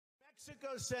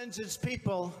Mexico sends its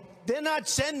people, they're not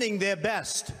sending their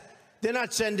best. They're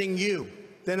not sending you.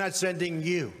 They're not sending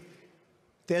you.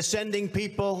 They're sending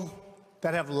people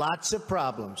that have lots of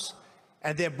problems,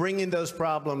 and they're bringing those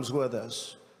problems with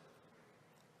us.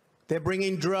 They're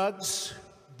bringing drugs,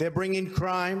 they're bringing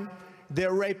crime,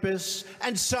 they're rapists,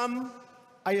 and some,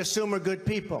 I assume, are good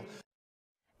people.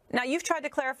 Now, you've tried to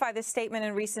clarify this statement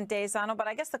in recent days, Donald, but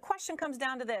I guess the question comes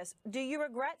down to this. Do you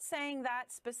regret saying that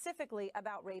specifically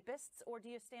about rapists, or do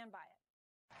you stand by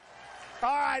it?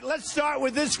 All right, let's start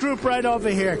with this group right over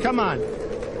here. Come on.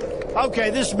 Okay,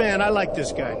 this man, I like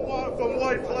this guy. I'm from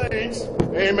White Plains.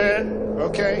 Amen.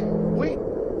 Okay? We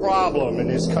problem in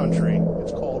this country.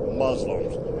 It's called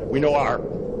Muslims. We know our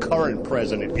current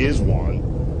president is one.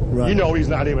 Right. You know he's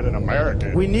not even an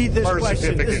American. We need this birth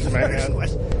question. certificates, This man.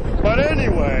 question. But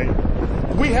anyway,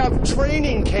 we have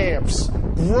training camps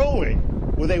growing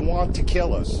where they want to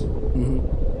kill us.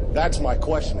 Mm-hmm. That's my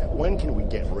question. When can we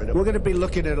get rid of We're it? going to be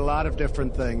looking at a lot of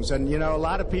different things. And, you know, a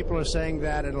lot of people are saying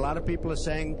that, and a lot of people are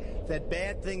saying that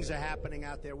bad things are happening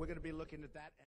out there. We're going to be looking at that.